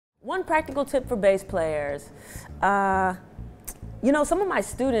One practical tip for bass players. You know, some of my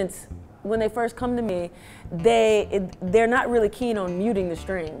students, when they first come to me, they're not really keen on muting the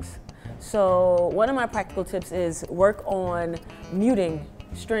strings. So one of my practical tips is work on muting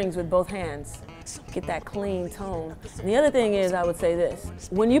strings with both hands. Get that clean tone. And the other thing is, I would say this.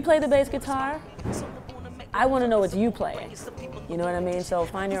 When you play the bass guitar, I want to know it's you playing. You know what I mean? So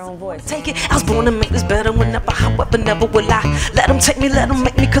find your own voice. Take it. I was born to make this better whenever, however, never will I. Let them take me, let them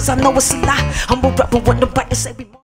make me, cause I know it's a lie. I'm a rapper when the bite to say we